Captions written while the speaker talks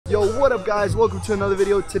Yo, what up guys? Welcome to another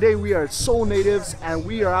video. Today we are Soul Natives and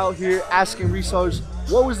we are out here asking resellers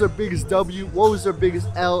what was their biggest W, what was their biggest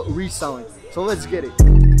L reselling. So let's get it.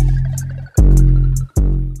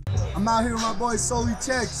 I'm out here with my boy Soully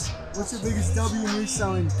Checks. What's your biggest W in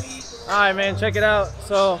reselling? Alright man, check it out.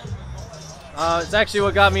 So it's actually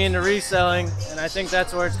what got me into reselling, and I think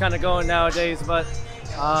that's where it's kind of going nowadays. But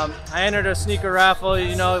I entered a sneaker raffle,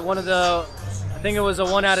 you know, I think it was a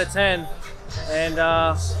 1 out of 10, and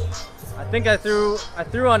I think I threw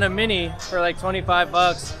on a mini for like 25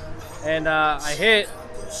 bucks, and I hit,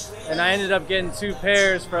 and I ended up getting 2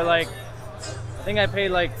 pairs for like, I think I paid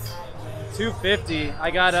like $250.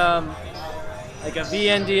 I got like a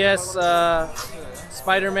VNDS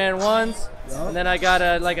Spider-Man ones, and then I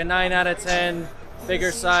got like a 9 out of 10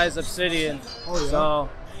 bigger size Obsidian. Oh, yeah. So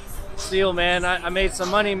steal, man. I made some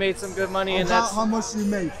money, made some good money. And that's how much do you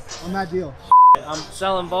make on that deal? I'm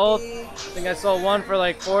selling both. I think I sold one for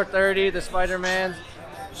like $430, the Spider-Man,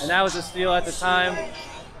 and that was a steal at the time.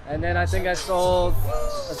 And then I think I sold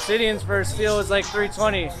Obsidians for a steal was like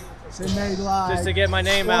 $320. So you made like just to get my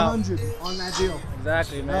name out. $400 on that deal.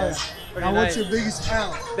 Exactly, man. Yeah. Now what's your biggest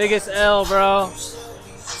L? Biggest L, bro.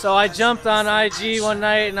 So I jumped on IG one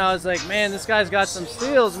night and I was like, man, this guy's got some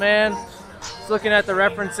steals, man. Just looking at the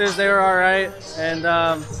references, they were all right.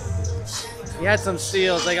 And he had some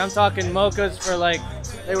steals. Like, I'm talking mochas for like,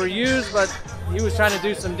 they were used, but he was trying to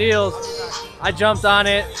do some deals. I jumped on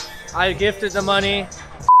it. I gifted the money.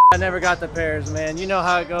 I never got the pairs, man. You know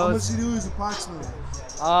how it goes. How much did you lose approximately?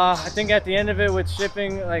 I think at the end of it with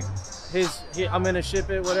shipping, like I'm gonna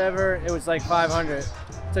ship it, whatever, it was like 500.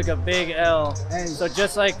 Took a big L. Hey. So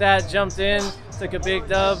just like that, jumped in, took a big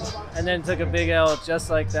dub, and then took a big L just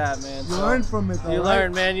like that, man. You learn from it though, you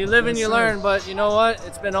learn, man. You live and you learn, but you know what?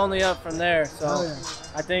 It's been only up from there. So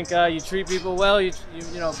I think you treat people well, you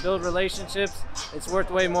know, build relationships. It's worth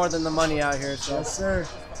way more than the money out here. So. Yes, sir.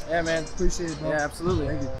 Yeah, man. Appreciate it, bro. Yeah, absolutely.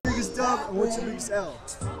 Thank you. Biggest dub and what's your biggest L?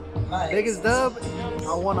 Biggest dub,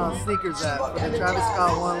 I won on Sneakerevent for the Travis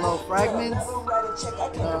Scott One Low Fragments.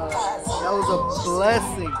 That was a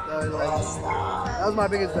blessing. That was my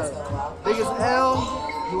biggest dub. Biggest L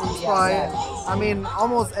was probably, I mean,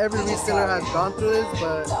 almost every reseller has gone through this,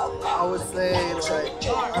 but I would say like,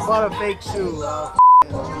 I bought a fake shoe. I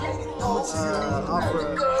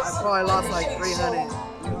probably lost like 300.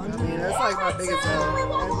 I mean, that's like my biggest L.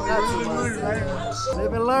 Not too much.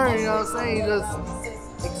 Live and learn, you know what I'm saying? You just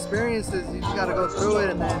experiences, you just gotta go through it,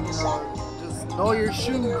 and then, you know, just know your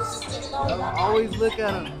shoes. Always look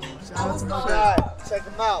at them. Shout out to my guy. Check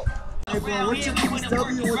him out. Hey bro, what's your biggest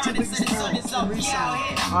W and what's your biggest L in reselling?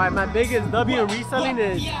 Alright, my biggest W in reselling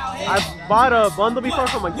is I bought a bundle before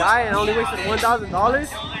from a guy and I only wasted $1,000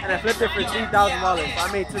 and I flipped it for $3,000. So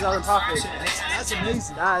I made $2,000 profit. That's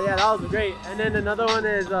amazing. Yeah, that was great. And then another one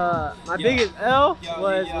is my biggest L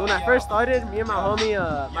was when I first started, me and my homie,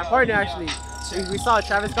 my partner actually, we saw a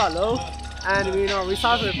Travis Scott low. And you know, we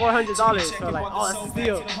saw it for $400, so like, oh, that's a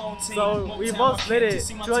steal. So we both split it,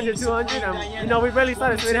 200, 200, and you know, we barely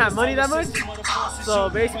started, so we didn't have money that much. So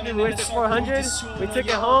basically, we wasted 400. We took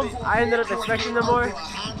it home. I ended up expecting them more.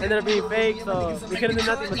 Ended up being fake, so we couldn't do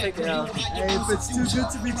nothing but take it out. Hey, if it's too good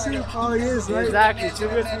to be true, it probably is, right? Exactly, too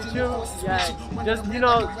good to be true. Yeah, just, you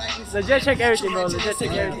know, legit check everything, bro. Legit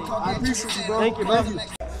check everything. I appreciate you, bro. Thank you, bro.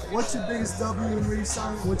 What's your biggest W in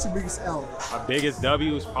reselling? What's your biggest L? My biggest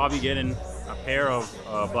W is probably getting a pair of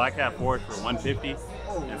Black Hat Fords for $150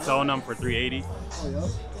 and selling them for $380. Oh, yeah.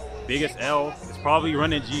 Biggest L is probably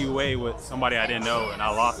running GUA with somebody I didn't know, and I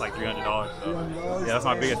lost like $300. So yeah, that's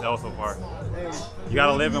my biggest L so far. Hey, you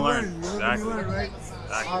gotta live and learn. Exactly. Learn, right?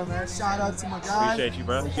 Exactly. All right, man. Shout out to my guy. Appreciate you,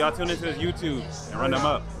 bro. Y'all tune into his YouTube and run them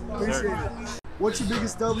up. Appreciate it. What's your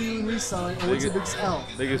biggest W in reselling and what's your biggest L?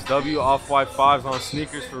 Biggest W, Off-White 5s on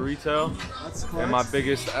sneakers for retail. That's correct. And my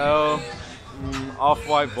biggest L,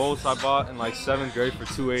 Off-White bolts I bought in like 7th grade for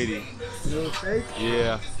 $280. You know, fake?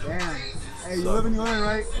 Yeah. Damn. Hey, you live and you learn,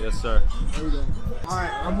 right? Yes, sir. There you go. All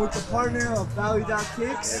right, I'm with the partner of Valley.Kicks.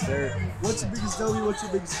 Yes, sir. What's your biggest W? What's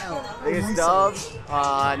your biggest L? Biggest dub,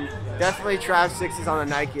 definitely Trav 6s on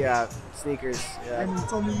the Nike app. Sneakers, yeah. And you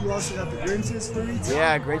told me you also got the Grinches for retail?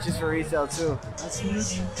 Yeah, Grinches for retail too. That's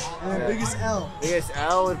huge. And then biggest L? Biggest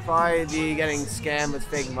L would probably be getting scammed with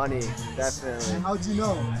fake money, definitely. And how'd you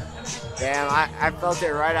know? Damn, I felt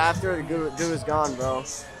it right after the dude was gone, bro.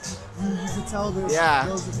 You could tell that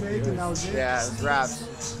those were fake and that was it? Yeah, it was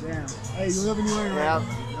wraps. Damn. Hey, you live and you learn, right?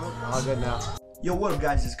 Yep. All good now. Yo, what up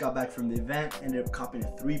guys, just got back from the event, ended up copying a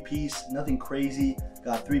 3-piece, nothing crazy,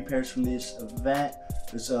 got 3 pairs from this event.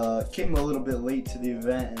 This came a little bit late to the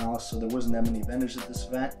event, and also there wasn't that many vendors at this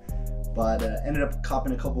event, but ended up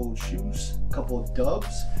copping a couple shoes, a couple of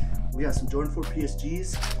dubs. We got some Jordan 4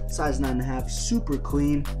 PSGs, size 9.5, super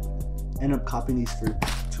clean. Ended up copping these for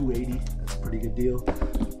 $280. That's a pretty good deal.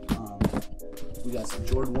 We got some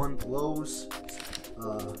Jordan 1 lows.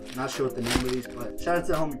 Not sure what the name of these, but shout out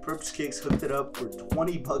to the homie Purpose Kicks, hooked it up for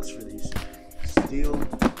 20 bucks for these. Steal.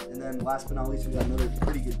 And then last but not least, we got another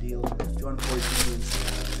pretty good deal. Jordan 4 jeans,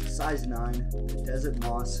 size 9, Desert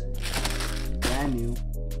Moss, brand new.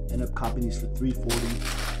 Ended up copying these for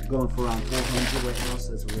 $340. Going for around $400 right now,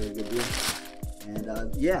 so that's a really good deal.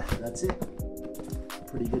 And yeah, that's it.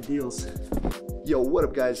 Pretty good deals. Yo, what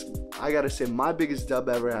up guys? I gotta say my biggest dub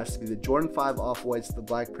ever has to be the Jordan 5 Off-Whites, the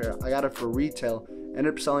black pair. I got it for retail,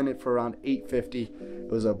 ended up selling it for around $850.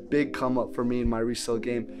 It was a big come up for me in my resale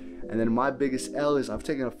game. And then my biggest L is I've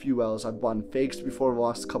taken a few L's. I've bought fakes before,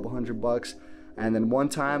 lost a couple $100. And then one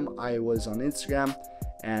time I was on Instagram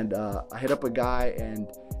and I hit up a guy and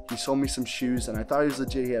he sold me some shoes and I thought he was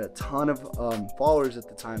legit. He had a ton of followers at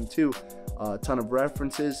the time too, a ton of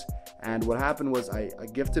references. And what happened was I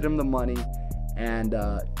gifted him the money and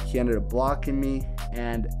he ended up blocking me,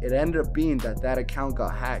 and it ended up being that account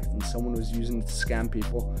got hacked and someone was using it to scam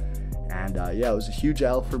people. And yeah, it was a huge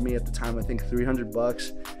L for me at the time. I think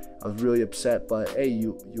 $300. I was really upset, but hey,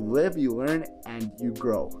 you live, you learn, and you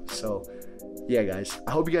grow. So yeah guys,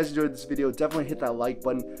 I hope you guys enjoyed this video. Definitely hit that like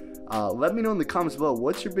button. Let me know in the comments below,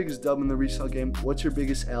 what's your biggest dub in the resale game? What's your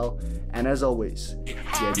biggest L? And as always,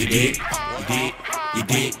 you did.